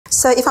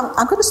So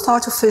I'm going to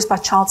start off first by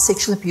child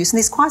sexual abuse, and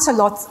there's quite a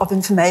lot of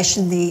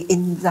information there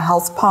in the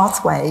health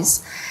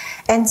pathways.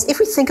 And if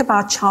we think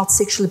about child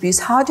sexual abuse,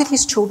 how do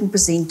these children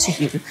present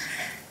to you?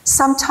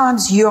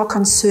 Sometimes you are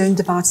concerned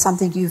about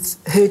something you've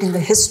heard in the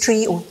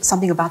history or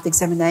something about the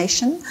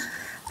examination.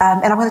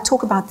 And I'm going to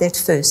talk about that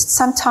first.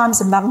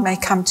 Sometimes a mum may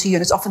come to you,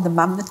 and it's often the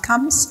mum that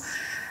comes,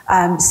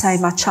 saying,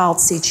 my child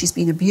said she's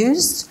been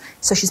abused,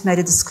 so she's made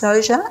a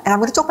disclosure. And I'm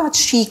going to talk about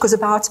she, because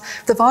about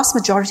the vast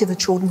majority of the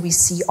children we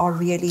see are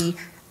really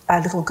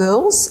little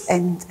girls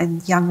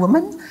and young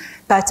women,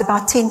 but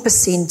about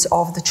 10%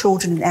 of the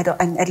children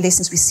and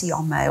adolescents we see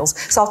are males.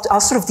 So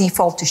I'll sort of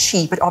default to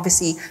she, but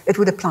obviously it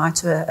would apply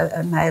to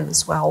a male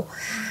as well.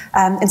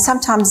 And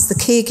sometimes the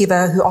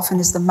caregiver, who often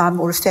is the mum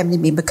or a family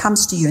member,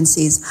 comes to you and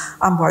says,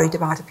 I'm worried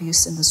about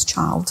abuse in this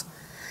child.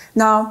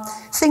 Now,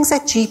 things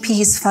that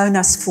GPs phone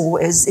us for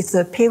is if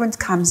the parent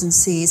comes and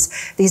says,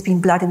 there's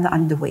been blood in the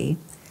underwear,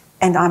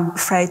 and I'm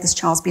afraid this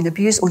child's been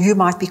abused, or you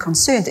might be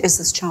concerned, is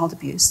this child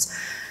abused?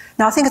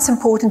 Now, I think it's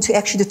important to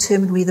actually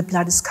determine where the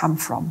blood has come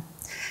from.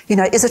 You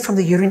know, is it from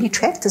the urinary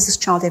tract? Does this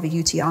child have a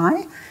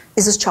UTI?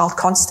 Is this child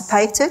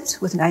constipated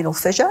with an anal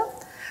fissure?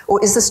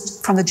 Or is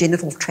this from the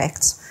genital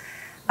tract?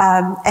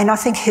 And I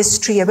think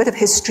history, a bit of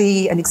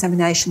history and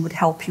examination would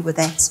help you with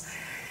that.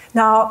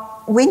 Now,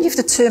 when you've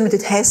determined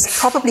it has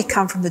probably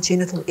come from the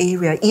genital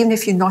area, even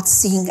if you're not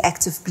seeing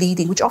active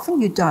bleeding, which often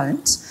you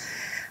don't,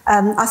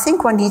 I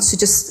think one needs to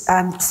just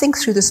think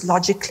through this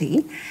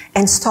logically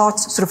and start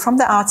sort of from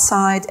the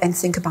outside and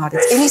think about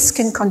it. Any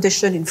skin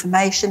condition,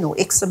 inflammation or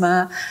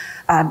eczema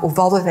or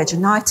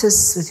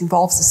vulvovaginitis that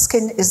involves the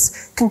skin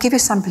can give you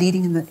some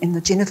bleeding in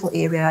the genital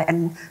area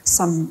and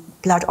some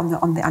blood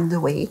on the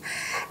underwear.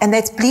 And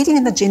that bleeding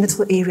in the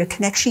genital area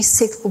can actually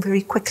settle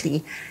very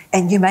quickly,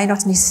 and you may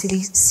not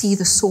necessarily see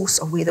the source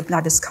of where the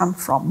blood has come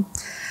from.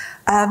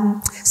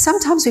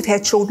 Sometimes we've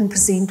had children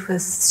present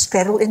with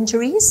straddle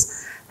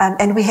injuries.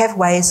 And we have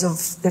ways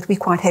that we're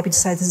quite happy to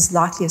say this is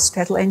likely a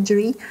straddle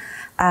injury.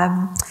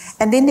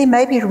 And then there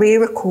may be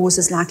rarer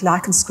causes like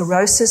lichen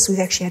sclerosis. We've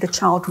actually had a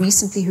child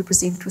recently who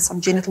presented with some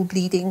genital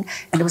bleeding,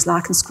 and it was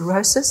lichen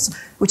sclerosis,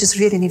 which is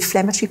really an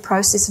inflammatory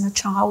process in a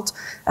child,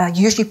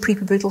 usually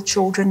prepubertal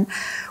children.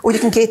 Or you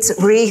can get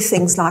rare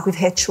things like we've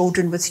had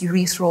children with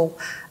urethral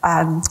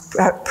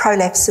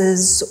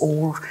prolapses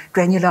or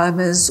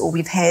granulomas, or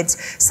we've had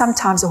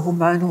sometimes a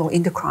hormonal or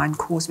endocrine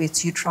cause where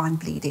it's uterine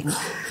bleeding.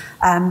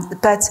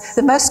 But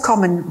the most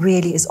common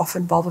really is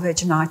often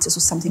vulvovaginitis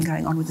or something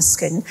going on with the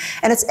skin.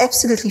 And it's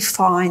absolutely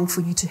fine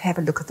for you to have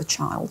a look at the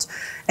child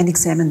and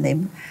examine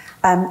them.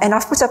 And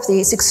I've put up there,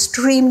 it's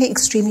extremely,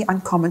 extremely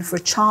uncommon for a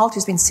child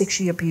who's been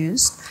sexually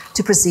abused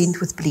to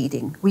present with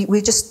bleeding.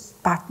 We just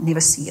about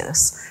never see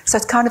this. So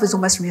it kind of is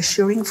almost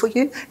reassuring for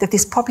you that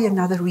there's probably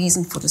another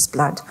reason for this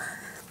blood.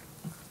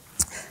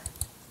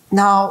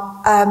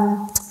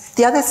 Now,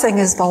 the other thing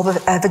is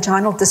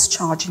vaginal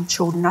discharge in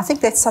children. I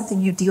think that's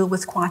something you deal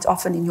with quite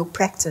often in your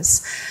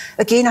practice.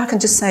 Again, I can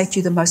just say to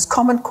you the most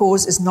common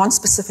cause is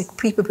non-specific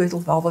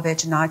prepubertal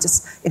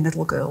vulvovaginitis in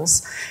little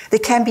girls. There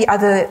can be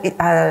other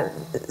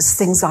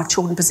things like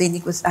children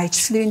presenting with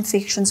H. flu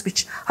infections,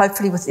 which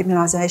hopefully with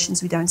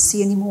immunisations we don't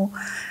see anymore.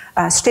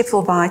 Strep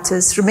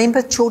vulvitis.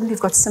 Remember, children who've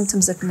got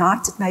symptoms at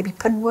night, it may be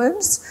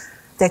pinworms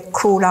that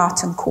crawl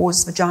out and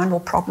cause vaginal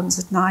problems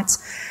at night.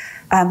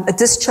 A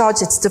discharge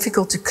that's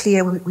difficult to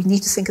clear, we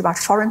need to think about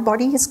foreign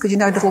bodies, because you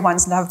know little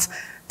ones love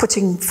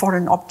putting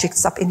foreign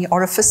objects up any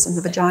orifice, and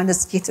the vagina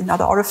is yet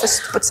another orifice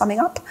to put something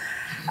up.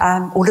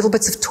 Or little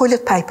bits of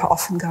toilet paper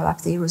often go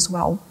up there as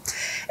well.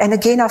 And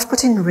again, I've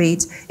put in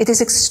red, it is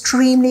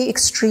extremely,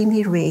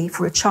 extremely rare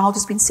for a child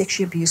who's been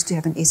sexually abused to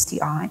have an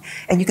STI.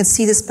 And you can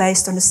see this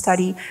based on a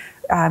study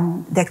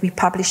that we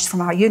published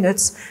from our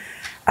units.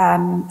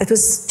 It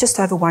was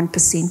just over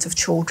 1% of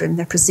children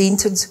that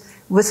presented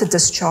with a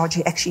discharge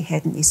who actually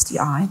had an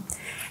STI.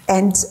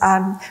 And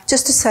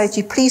just to say to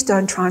you, please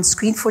don't try and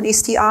screen for an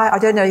STI. I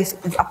don't know if,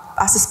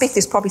 I suspect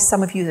there's probably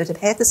some of you that have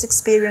had this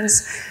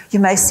experience. You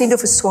may send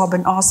off a swab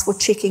and ask for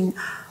checking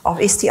of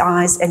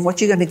STIs, and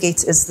what you're going to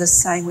get is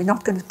this saying, we're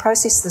not going to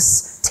process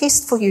this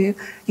test for you.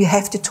 You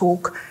have to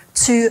talk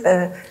to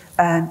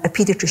a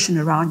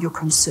paediatrician around your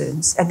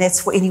concerns. And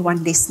that's for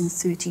anyone less than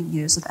 13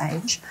 years of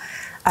age.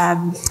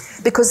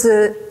 Because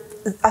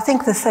I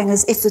think the thing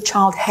is, if the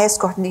child has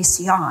got an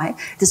STI,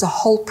 there's a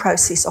whole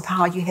process of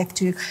how you have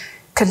to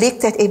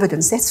collect that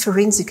evidence. That's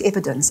forensic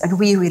evidence, and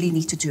we really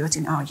need to do it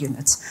in our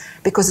units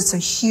because it's a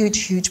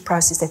huge, huge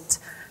process that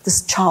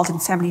this child and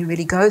family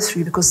really go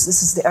through, because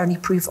this is the only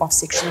proof of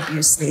sexual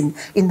abuse then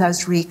in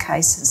those rare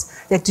cases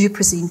that do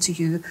present to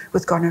you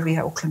with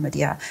gonorrhea or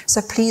chlamydia.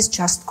 So please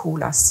just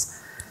call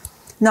us.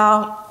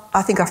 Now,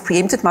 I think I've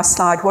preempted my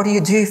slide. What do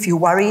you do if you're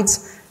worried?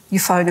 You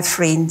phone a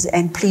friend,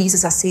 and please,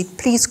 as I said,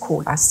 please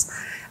call us.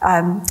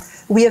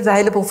 We're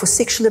available for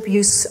sexual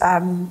abuse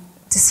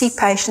to see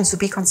patients, will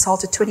be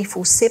consulted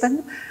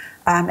 24/7,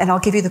 and I'll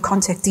give you the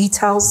contact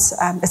details.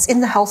 It's in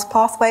the health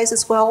pathways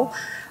as well.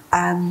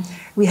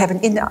 We have an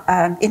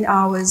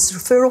in-hours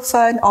referral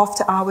phone,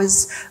 after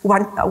hours.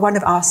 One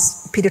of our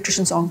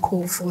paediatricians on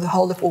call for the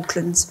whole of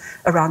Auckland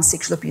around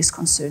sexual abuse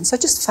concerns. So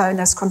just phone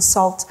us,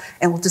 consult,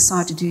 and we'll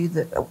decide to do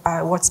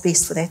what's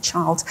best for that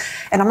child.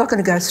 And I'm not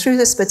going to go through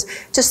this, but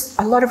just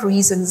a lot of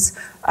reasons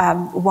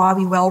why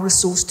we're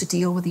well-resourced to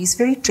deal with these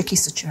very tricky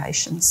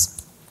situations.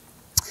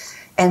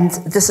 And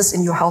this is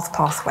in your health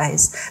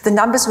pathways. The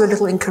numbers were a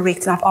little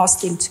incorrect, and I've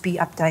asked them to be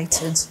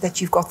updated, that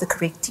you've got the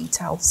correct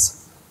details.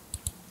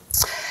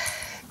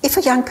 If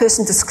a young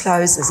person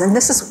discloses, and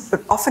this is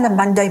often a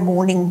Monday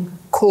morning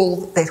call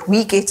that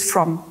we get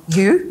from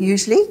you,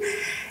 usually,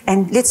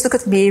 and let's look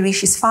at Mary.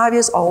 She's 5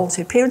 years old,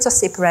 her parents are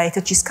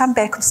separated, she's come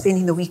back from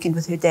spending the weekend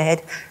with her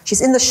dad,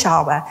 she's in the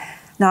shower.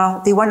 Now,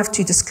 they're one of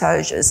two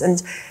disclosures,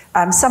 and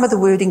some of the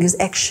wording is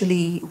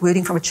actually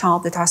wording from a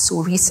child that I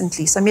saw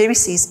recently. So Mary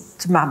says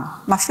to Mum,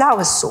 "My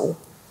flower's sore."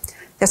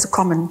 That's a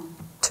common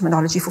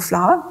terminology for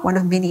flower, one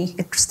of many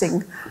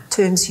interesting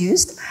terms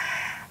used.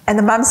 And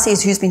the mum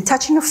says, "Who's been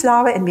touching your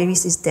flower?" And Mary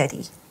says,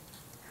 "Daddy."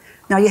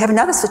 Now you have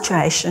another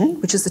situation,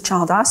 which is the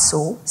child I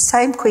saw,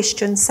 same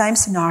question, same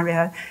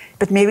scenario,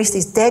 but Mary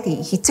says,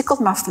 "Daddy, he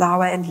tickled my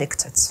flower and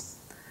licked it."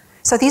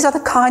 So these are the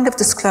kind of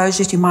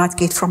disclosures you might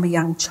get from a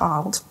young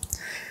child.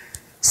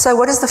 So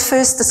what does the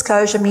first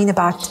disclosure mean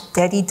about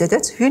 "Daddy did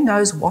it"? Who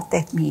knows what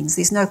that means?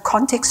 There's no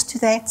context to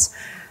that.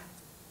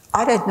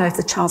 I don't know if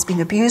the child's been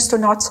abused or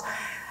not.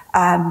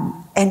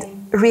 And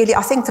really,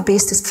 I think the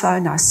best is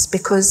phone us,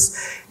 because,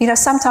 you know,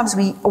 sometimes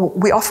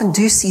we often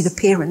do see the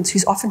parent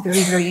who's often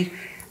very, very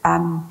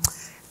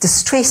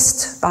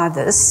distressed by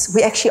this.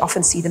 We actually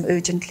often see them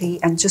urgently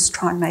and just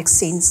try and make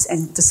sense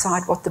and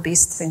decide what the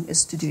best thing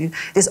is to do.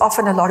 There's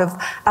often a lot of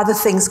other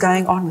things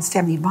going on with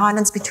family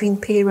violence between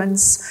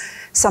parents.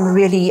 Some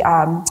really,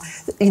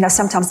 you know,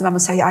 sometimes the mum will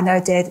say, "I know,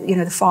 Dad, you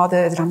know, the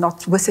father that I'm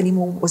not with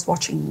anymore was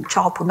watching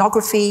child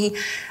pornography."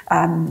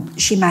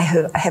 She may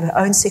have her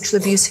own sexual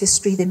abuse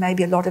history. There may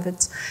be a lot of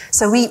it.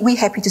 So we're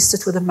happy to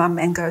sit with the mum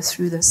and go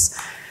through this.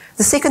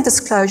 The second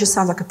disclosure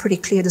sounds like a pretty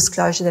clear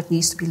disclosure that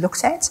needs to be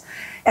looked at.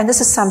 And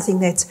this is something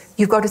that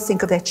you've got to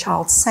think of that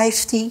child's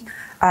safety.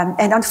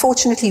 And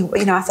unfortunately,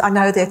 you know, I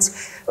know that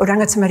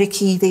Oranga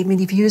Tamariki, there are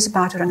many views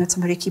about Oranga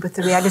Tamariki, but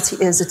the reality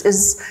is it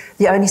is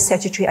the only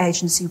statutory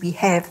agency we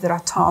have that are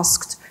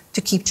tasked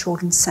to keep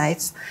children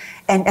safe.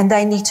 And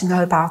they need to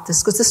know about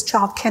this, because this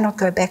child cannot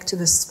go back to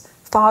this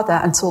father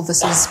until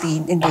this has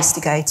been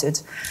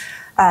investigated.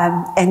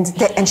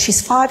 And she's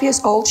 5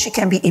 years old. She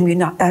can be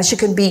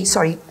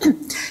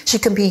she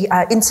can be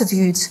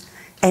interviewed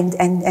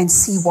and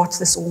see what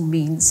this all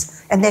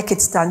means. And that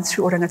gets done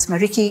through Oranga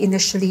Tamariki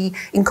initially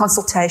in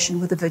consultation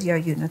with the video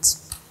unit.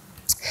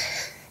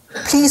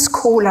 Please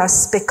call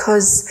us,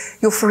 because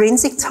your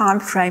forensic time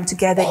frame to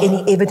gather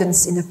any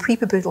evidence in a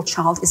prepubertal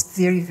child is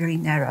very, very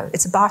narrow.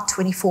 It's about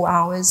 24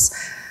 hours,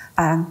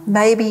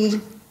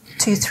 maybe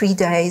 2-3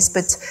 days,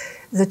 but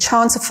the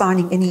chance of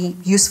finding any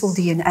useful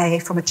DNA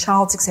from a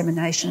child's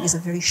examination is a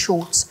very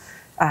short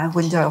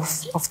window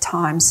of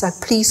time. So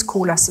please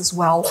call us as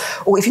well.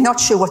 Or if you're not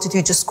sure what to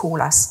do, just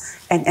call us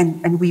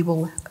and we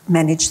will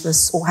manage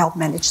this or help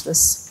manage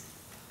this.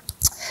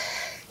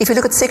 If you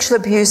look at sexual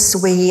abuse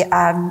where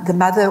the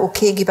mother or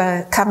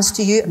caregiver comes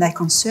to you and they're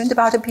concerned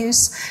about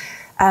abuse,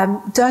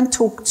 don't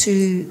talk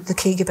to the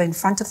caregiver in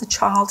front of the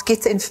child.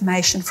 Get the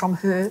information from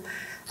her.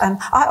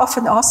 I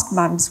often ask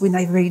mums when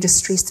they're very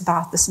distressed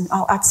about this, and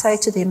I'd say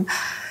to them,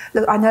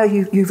 "Look, I know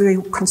you're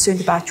very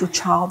concerned about your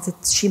child,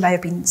 that she may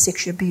have been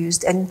sexually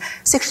abused, and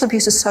sexual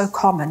abuse is so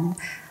common.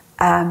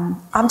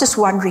 I'm just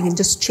wondering and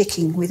just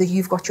checking whether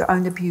you've got your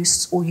own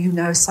abuse or you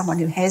know someone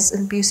who has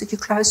an abuse that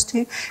you're close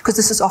to, because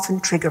this is often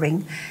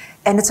triggering."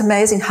 And it's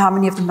amazing how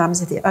many of the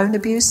mums have their own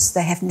abuse.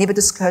 They have never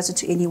disclosed it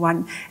to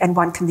anyone, and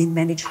one can then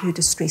manage her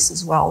distress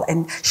as well.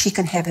 And she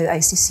can have her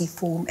ACC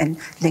form and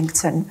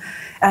LinkedIn.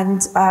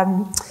 And,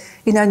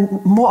 you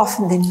know, more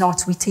often than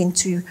not, we tend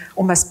to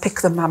almost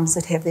pick the mums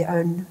that have their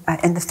own,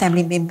 and the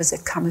family members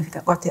that come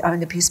who've got their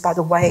own abuse, by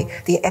the way,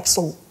 their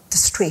absolute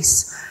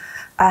distress.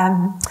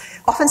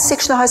 Often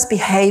sexualised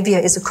behaviour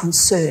is a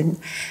concern.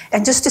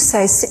 And just to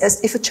say,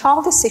 if a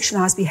child has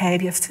sexualised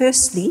behaviour,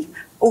 firstly,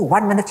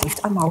 1 minute left,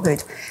 oh my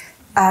word,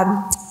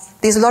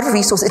 there's a lot of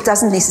resources. It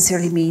doesn't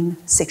necessarily mean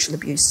sexual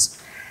abuse.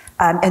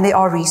 And there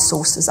are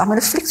resources. I'm going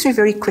to flick through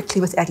very quickly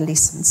with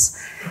adolescents.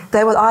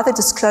 They will either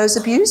disclose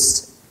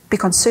abuse, be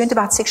concerned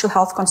about sexual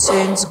health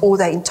concerns, or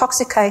they're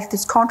intoxicated,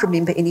 can't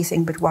remember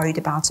anything but worried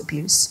about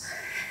abuse.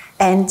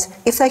 And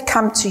if they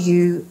come to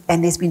you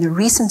and there's been a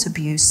recent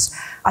abuse,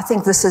 I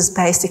think this is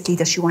basically,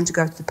 does she want to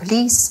go to the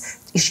police?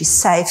 Is she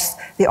safe?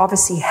 There are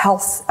obviously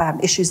health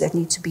issues that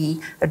need to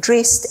be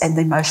addressed, and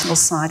the emotional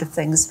side of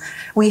things.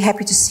 We're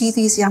happy to see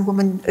these young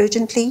women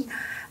urgently,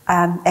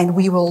 and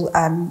we will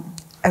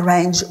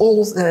arrange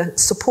all the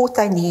support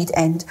they need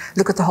and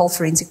look at the whole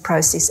forensic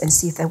process and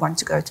see if they want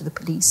to go to the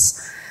police.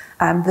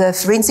 The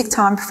forensic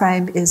time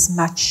frame is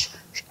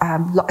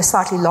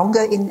slightly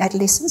longer in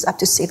adolescents, up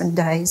to 7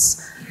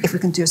 days, if we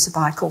can do a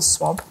cervical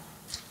swab.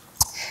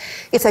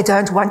 If they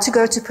don't want to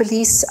go to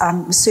police,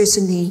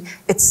 certainly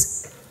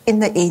it's in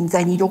the end,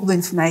 they need all the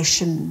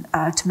information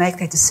to make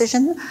their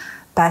decision,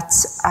 but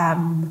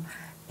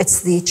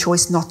it's their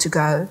choice not to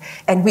go.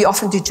 And we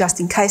often do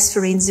just-in-case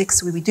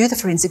forensics, where we do the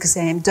forensic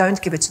exam,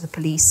 don't give it to the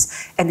police,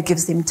 and it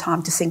gives them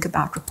time to think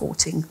about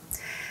reporting.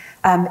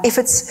 If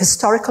it's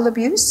historical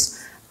abuse,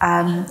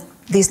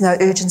 there's no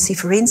urgency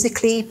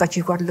forensically, but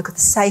you've got to look at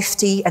the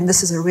safety, and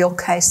this is a real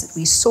case that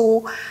we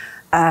saw.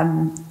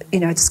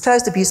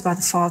 Disclosed abuse by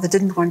the father,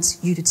 didn't want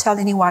you to tell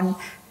anyone.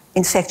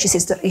 In fact, she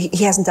says that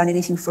he hasn't done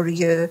anything for a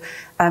year.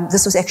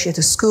 This was actually at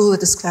a school. The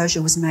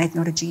disclosure was made,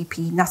 not a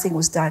GP. Nothing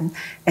was done,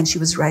 and she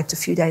was raped a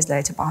few days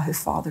later by her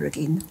father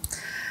again.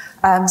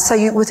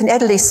 With an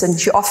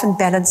adolescent, you're often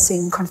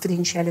balancing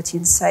confidentiality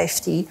and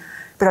safety,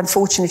 but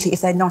unfortunately,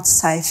 if they're not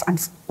safe,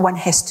 one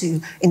has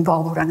to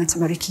involve Oranga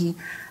Tamariki.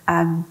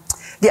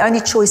 The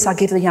only choice I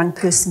give the young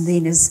person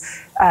then is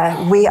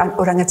where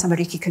Oranga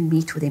Tamariki can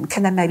meet with them.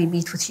 Can they maybe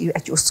meet with you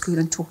at your school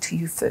and talk to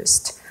you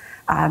first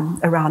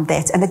around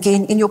that? And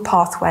again, in your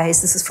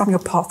pathways, this is from your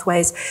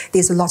pathways,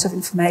 there's a lot of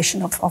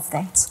information of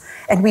that.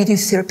 And we do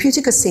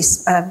therapeutic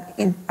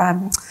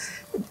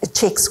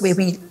checks where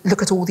we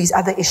look at all these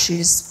other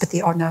issues, but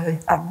there are no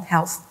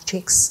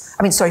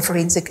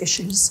forensic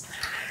issues.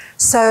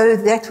 So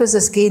that was,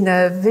 again,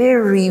 a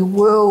very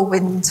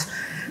whirlwind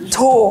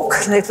talk.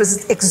 It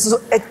was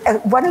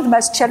one of the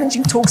most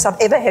challenging talks I've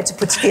ever had to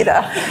put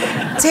together.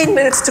 10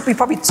 minutes took me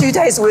probably 2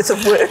 days worth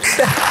of work.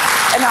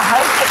 And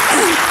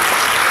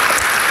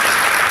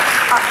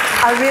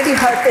I really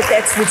hope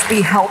that would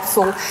be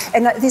helpful.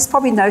 And there's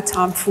probably no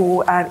time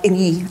for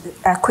any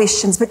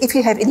questions, but if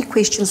you have any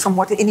questions from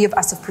what any of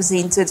us have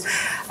presented,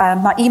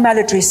 my email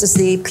address is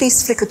there.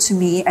 Please flick it to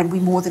me, and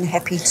we're more than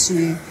happy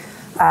to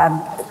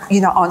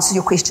answer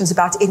your questions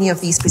about any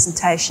of these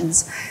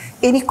presentations.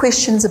 Any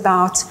questions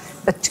about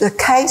a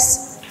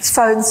case,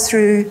 phone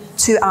through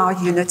to our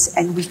unit,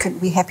 and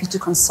we're happy to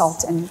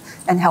consult and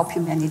help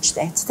you manage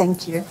that.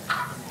 Thank you.